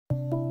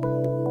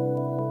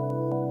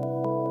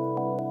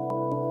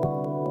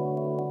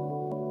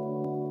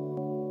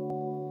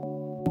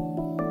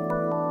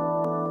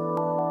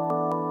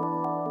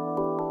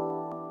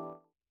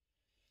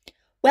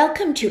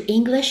Welcome to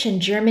English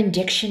and German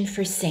Diction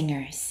for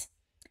Singers.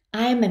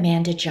 I'm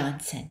Amanda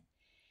Johnson.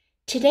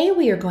 Today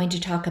we are going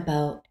to talk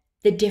about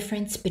the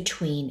difference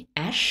between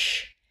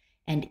esh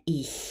and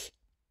ich.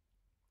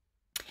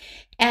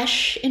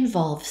 Esh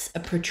involves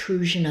a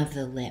protrusion of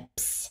the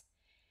lips,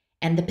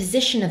 and the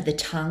position of the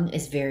tongue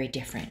is very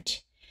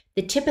different.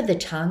 The tip of the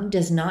tongue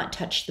does not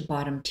touch the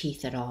bottom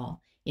teeth at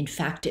all. In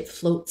fact, it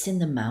floats in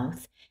the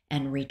mouth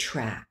and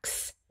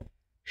retracts.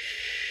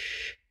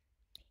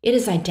 It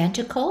is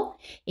identical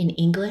in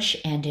English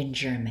and in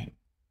German.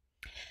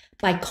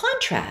 By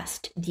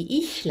contrast, the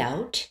ich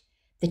laut,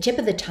 the tip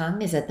of the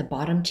tongue is at the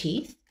bottom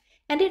teeth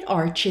and it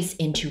arches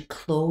into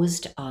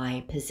closed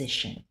eye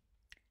position.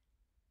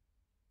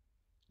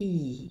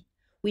 I.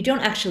 We don't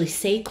actually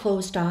say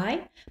closed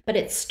eye, but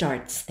it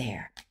starts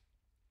there.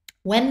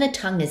 When the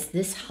tongue is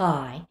this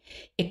high,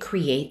 it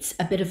creates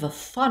a bit of a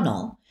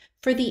funnel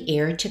for the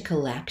air to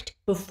collect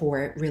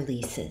before it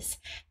releases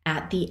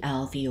at the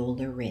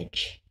alveolar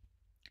ridge.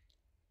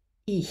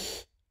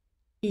 Ich.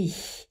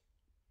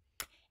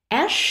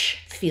 Esh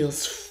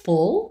feels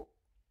full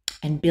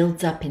and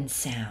builds up in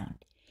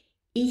sound.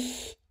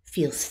 Ich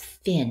feels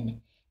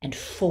thin and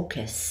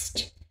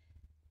focused.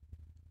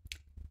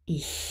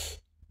 Ich.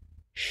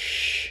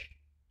 Sh.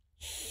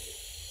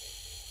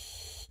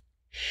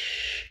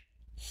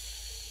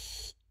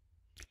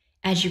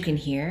 As you can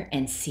hear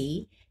and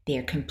see, they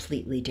are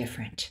completely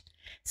different.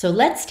 So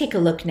let's take a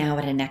look now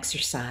at an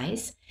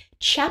exercise.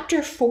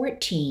 Chapter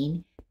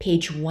 14,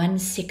 page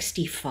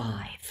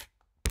 165.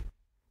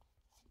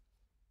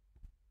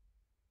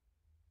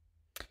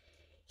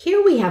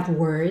 Here we have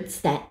words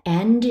that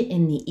end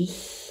in the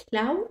ich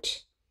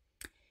laut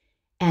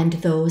and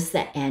those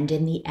that end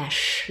in the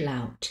esh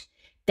laut.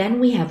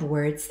 Then we have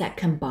words that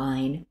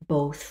combine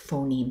both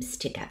phonemes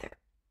together.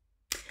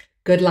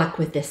 Good luck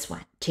with this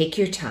one. Take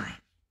your time.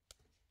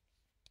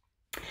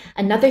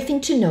 Another thing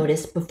to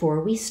notice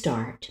before we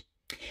start,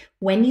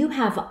 when you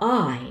have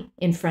I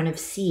in front of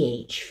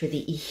CH for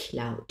the ich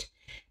laut,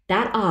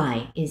 that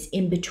I is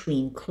in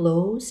between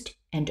closed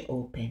and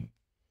open.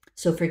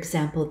 So for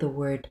example, the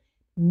word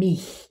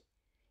mich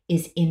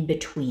is in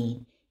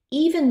between,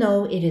 even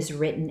though it is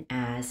written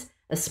as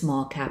a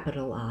small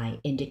capital I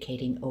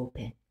indicating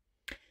open.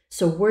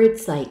 So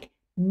words like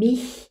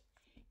mich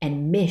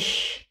and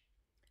mish,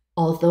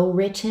 although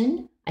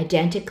written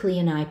identically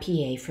in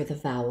IPA for the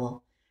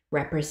vowel,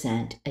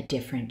 represent a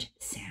different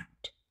sound.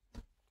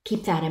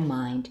 Keep that in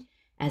mind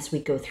as we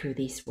go through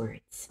these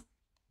words.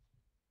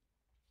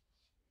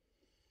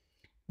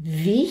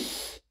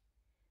 Wich,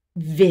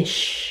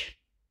 wisch.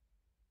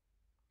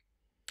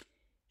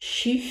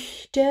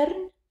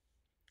 Schüchtern,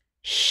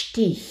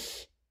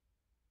 Stich.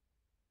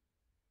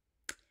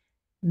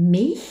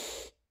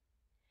 Mich,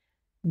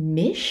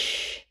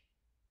 misch.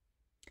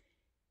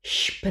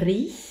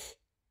 Sprich,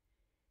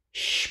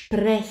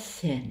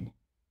 sprechen.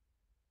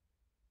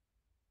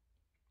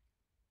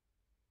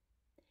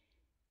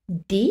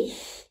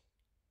 Dich,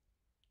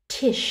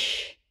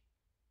 Tisch.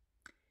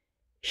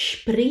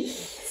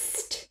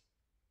 Sprichst,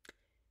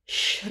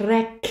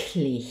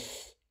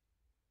 schrecklich.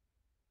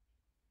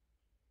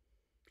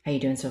 How are you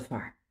doing so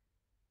far?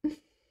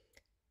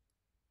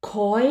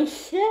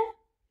 Keuche,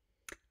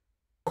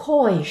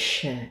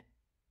 Keusche.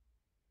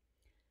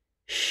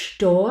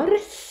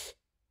 Storch,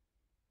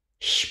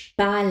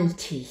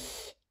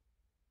 spaltig.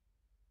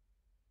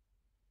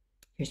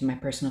 Here's my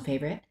personal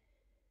favorite.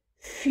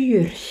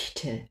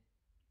 Fürchte.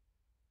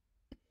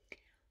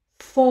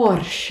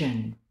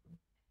 Forschen,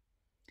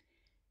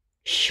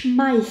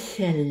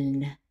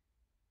 schmeicheln,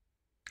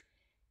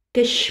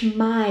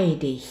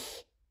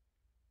 geschmeidig,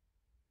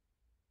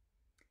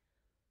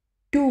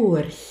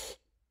 durch,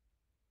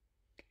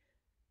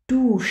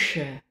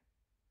 Dusche,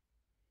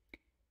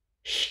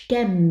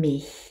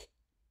 stämmig,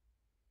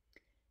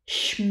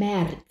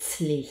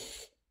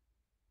 schmerzlich.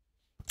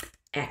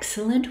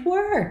 Excellent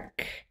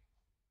work.